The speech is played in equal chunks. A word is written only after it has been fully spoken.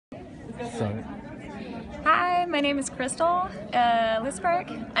So. Hi, my name is Kristel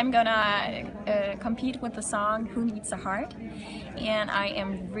Lisberg. I'm gonna compete with the song Who Needs a Heart, and I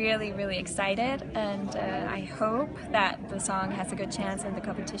am really excited, and I hope that the song has a good chance in the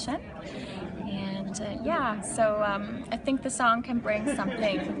competition. And yeah, so I think the song can bring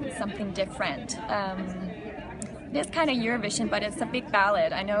something different. It is kind of Eurovision, but it's a big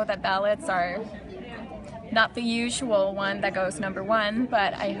ballad. I know that ballads are not the usual one that goes #1,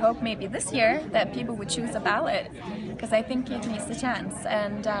 but I hope maybe this year that people would choose a ballad, because I think it needs a chance.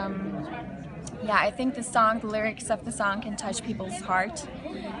 And yeah, I think the lyrics of the song can touch people's heart,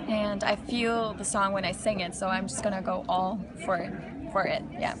 and I feel the song when I sing it, so I'm just gonna go all for it,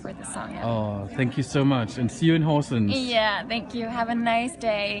 yeah, for the song. Yeah. Oh, thank you so much, and see you in Horsens. Yeah, thank you. Have a nice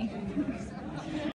day.